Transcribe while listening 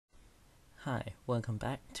Hi, welcome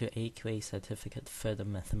back to AQA Certificate Further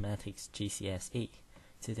Mathematics GCSE.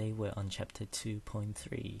 Today we're on Chapter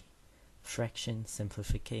 2.3, Fraction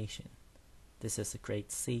Simplification. This is a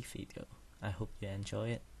grade C video. I hope you enjoy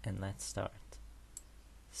it, and let's start.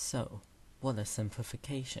 So, what is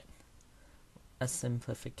simplification? A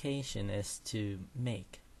simplification is to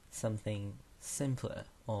make something simpler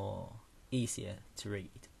or easier to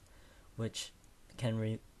read, which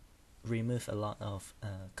can remove a lot of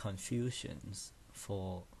confusions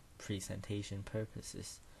for presentation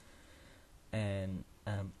purposes, and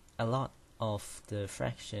a lot of the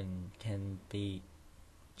fraction can be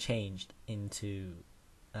changed into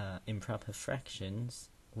improper fractions,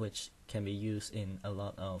 which can be used in a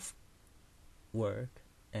lot of work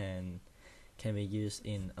and can be used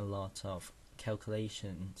in a lot of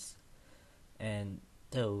calculations, and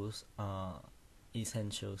those are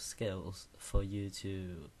essential skills for you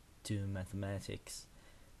to do mathematics,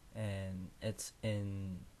 and it's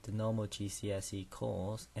in the normal GCSE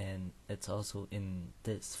course, and it's also in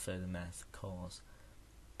this further math course.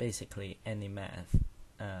 Basically, any math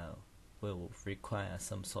will require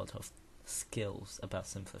some sort of skills about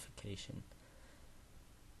simplification.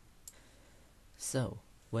 So,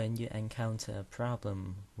 when you encounter a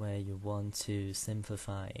problem where you want to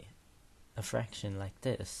simplify a fraction like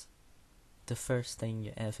this, the first thing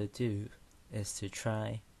you ever do is to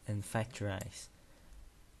try and factorize,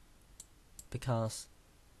 because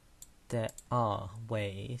there are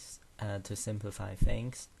ways to simplify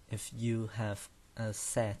things. If you have a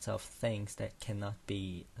set of things that cannot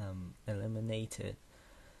be eliminated,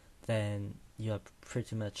 then you are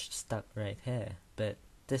pretty much stuck right here. But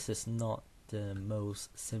this is not the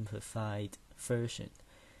most simplified version.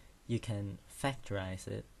 You can factorize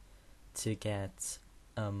it to get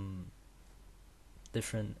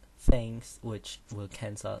different things which will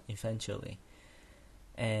cancel out eventually.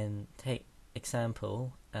 And take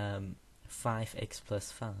example 5x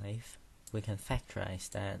plus 5, we can factorize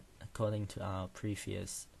that according to our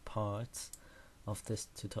previous parts of this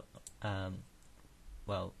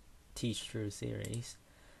teach through series.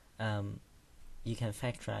 You can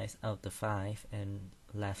factorize out the 5 and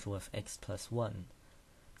left with x plus 1.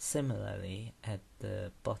 Similarly, at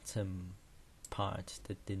the bottom part,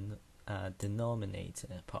 the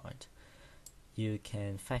denominator part, you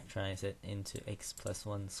can factorize it into x plus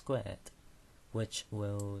 1 squared, which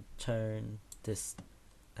will turn this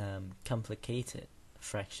complicated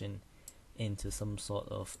fraction into some sort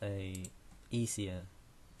of a easier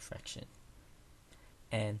fraction.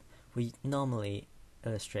 And we normally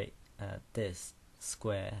illustrate this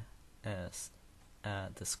square as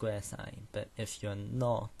the square sign, but if you're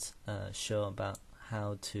not sure about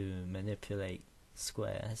how to manipulate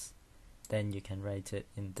squares, then you can write it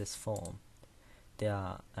in this form. They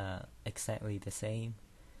are exactly the same,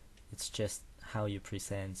 it's just how you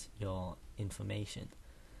present your information.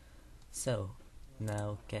 So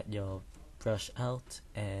now get your brush out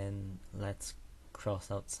and let's cross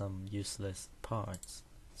out some useless parts.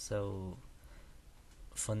 So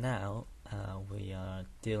for now, we are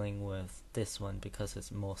dealing with this one because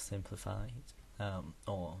it's more simplified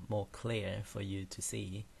or more clear for you to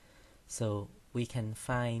see. So we can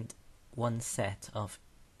find one set of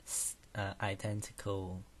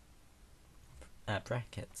identical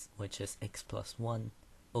brackets, which is x plus 1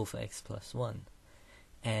 over x plus 1,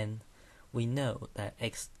 and we know that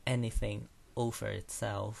anything over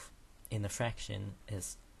itself in a fraction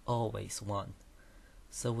is always 1,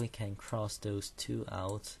 so we can cross those two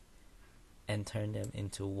out and turn them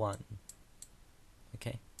into 1.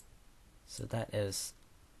 Okay, so that is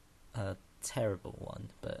a terrible one,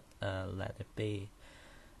 but let it be.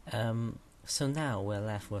 So now we're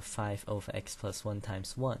left with 5 over x plus 1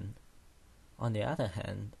 times 1. On the other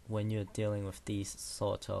hand, when you're dealing with these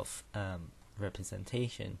sort of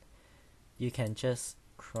representation, you can just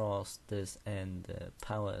cross this and the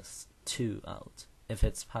powers 2 out. If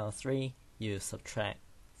it's power 3, you subtract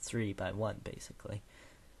 3 by 1 basically.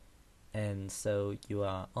 And so you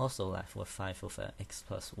are also left with 5 over x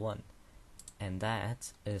plus 1. And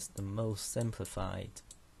that is the most simplified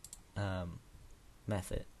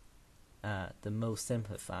method. The most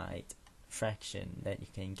simplified fraction that you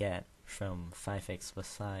can get from 5x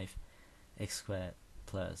plus 5 x squared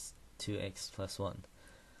plus 2x plus 1.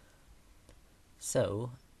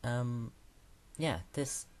 So yeah,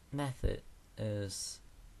 this method is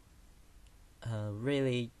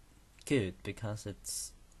really good because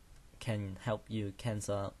it's can help you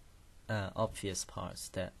cancel out obvious parts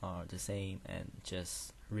that are the same and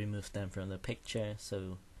just remove them from the picture.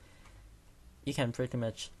 So you can pretty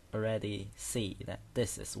much already see that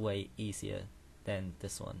this is way easier than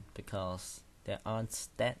this one, because there aren't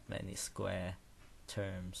that many square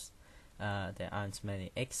terms, there aren't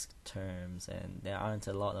many x terms, and there aren't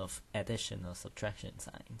a lot of addition or subtraction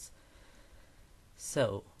signs.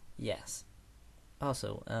 So yes,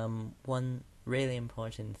 also one really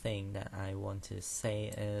important thing that I want to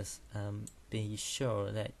say is be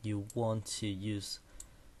sure that you want to use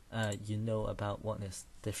you know about what is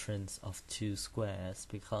difference of two squares,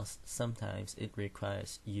 because sometimes it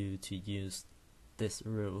requires you to use this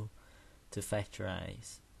rule to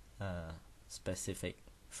factorize a specific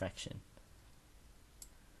fraction.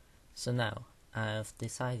 So now I've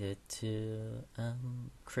decided to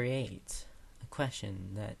create a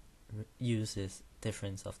question that uses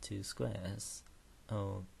difference of two squares.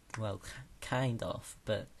 Oh, well, kind of,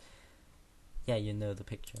 but yeah, you know the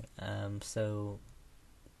picture. So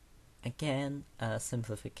again,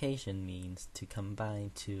 simplification means to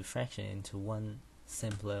combine two fractions into one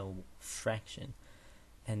simpler fraction,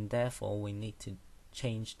 and therefore we need to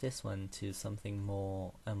change this one to something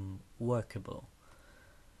more workable.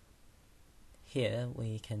 Here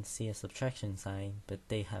we can see a subtraction sign, but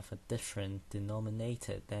they have a different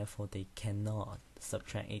denominator, therefore they cannot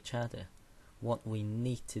subtract each other. What we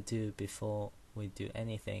need to do before we do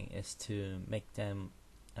anything is to make them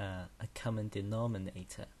a common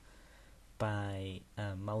denominator by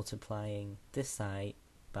multiplying this side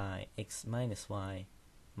by x minus y,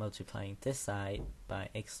 multiplying this side by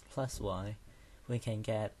x plus y. We can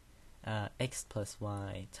get x plus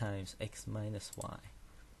y times x minus y.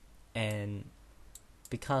 And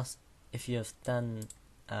because if you have done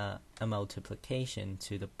a multiplication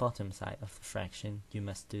to the bottom side of the fraction, you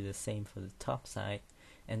must do the same for the top side,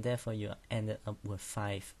 and therefore you ended up with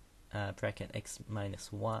 5 bracket x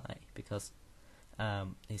minus y, because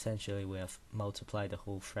essentially we have multiplied the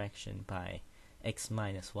whole fraction by x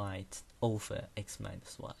minus y over x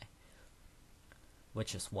minus y,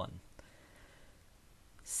 which is 1.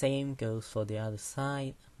 Same goes for the other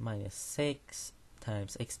side. Minus 6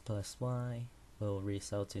 times x plus y will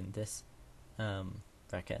result in this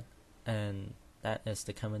bracket, and that is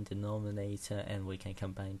the common denominator, and we can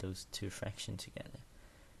combine those two fractions together.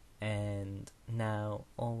 And now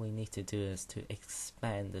all we need to do is to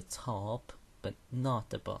expand the top but not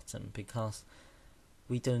the bottom, because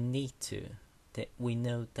we don't need to. We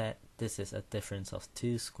know that this is a difference of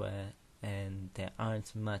two square and there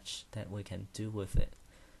aren't much that we can do with it,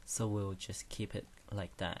 so we'll just keep it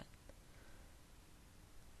like that.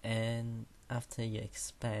 And after you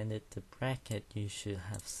expanded the bracket, you should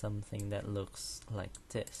have something that looks like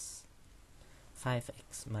this: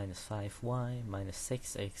 5x minus 5y minus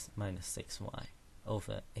 6x minus 6y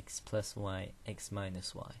over x plus y x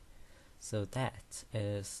minus y. So that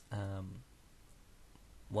is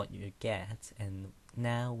what you get, and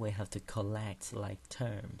now we have to collect like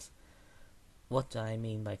terms. What do I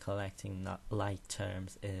mean by collecting like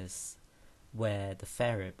terms is where the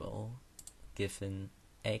variable given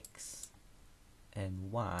x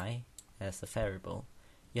and y as a variable,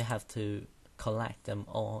 you have to collect them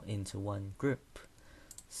all into one group.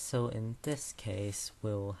 So in this case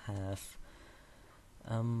we'll have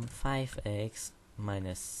 5x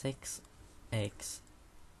minus 6x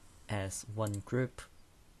as one group,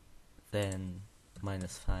 then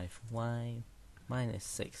minus 5y minus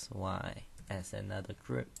 6y as another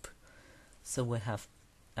group. So we have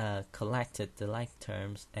collected the like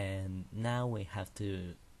terms, and now we have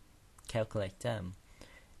to calculate them.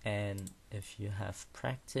 And if you have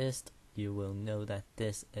practiced, you will know that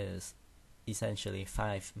this is essentially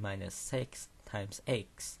 5 minus 6 times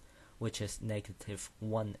x, which is negative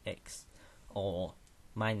 1x or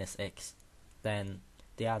minus x. Then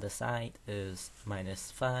the other side is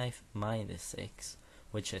minus 5 minus 6,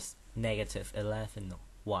 which is negative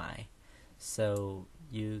 11y. So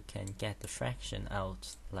you can get the fraction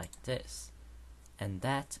out like this, and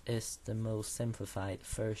that is the most simplified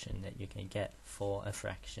version that you can get for a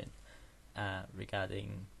fraction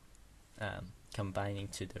regarding combining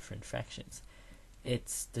two different fractions.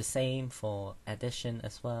 It's the same for addition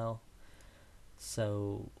as well.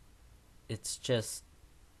 So it's just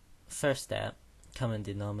first step, common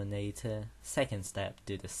denominator. Second step,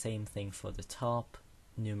 do the same thing for the top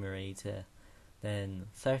numerator. Then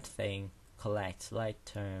third thing, collect like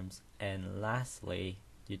terms, and lastly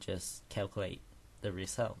you just calculate the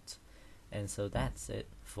result. And so that's it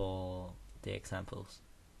for the examples.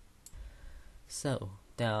 So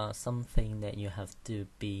there are something that you have to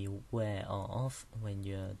be aware of when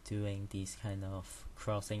you're doing these kind of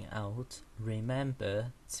crossing out.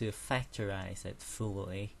 Remember to factorize it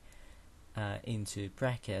fully into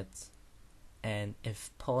brackets, and if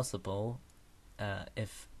possible,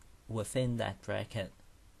 if within that bracket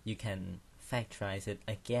you can factorize it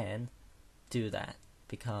again do that,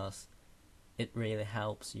 because it really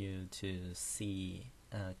helps you to see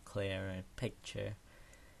a clearer picture,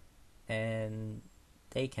 and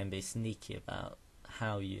they can be sneaky about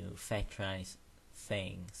how you factorize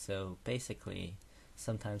things. So basically,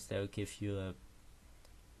 sometimes they'll give you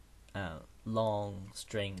a long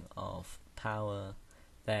string of power,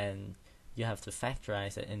 then you have to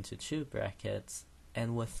factorize it into two brackets,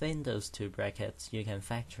 and within those two brackets you can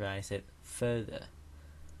factorize it further.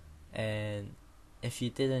 And if you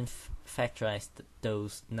didn't factorize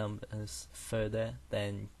those numbers further,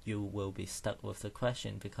 then you will be stuck with the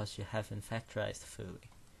question because you haven't factorized fully.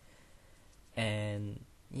 And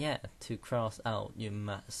yeah, to cross out, you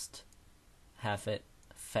must have it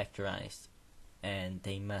factorized, and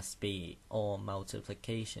they must be all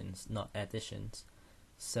multiplications, not additions,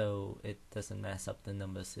 so it doesn't mess up the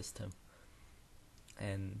number system.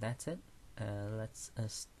 And that's it.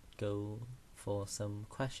 Let's go for some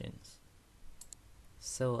questions.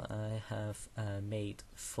 So I have made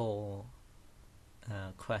 4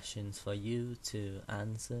 questions for you to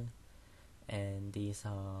answer, and these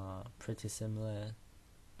are pretty similar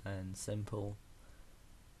and simple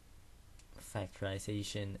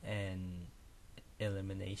factorization and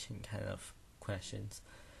elimination kind of questions.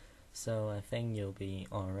 So I think you'll be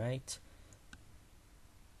alright.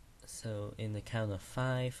 So in the count of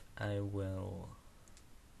 5, I will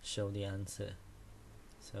show the answer.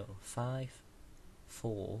 So 5,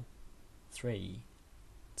 4, 3,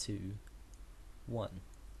 2, 1.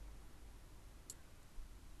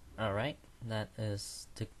 Alright, that is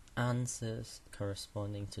the answers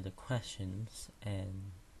corresponding to the questions,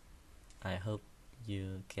 and I hope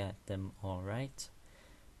you get them alright.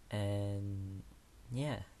 And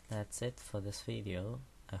yeah, that's it for this video.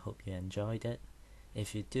 I hope you enjoyed it.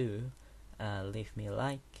 If you do, leave me a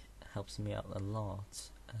like, helps me out a lot.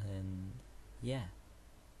 And yeah,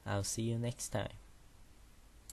 I'll see you next time.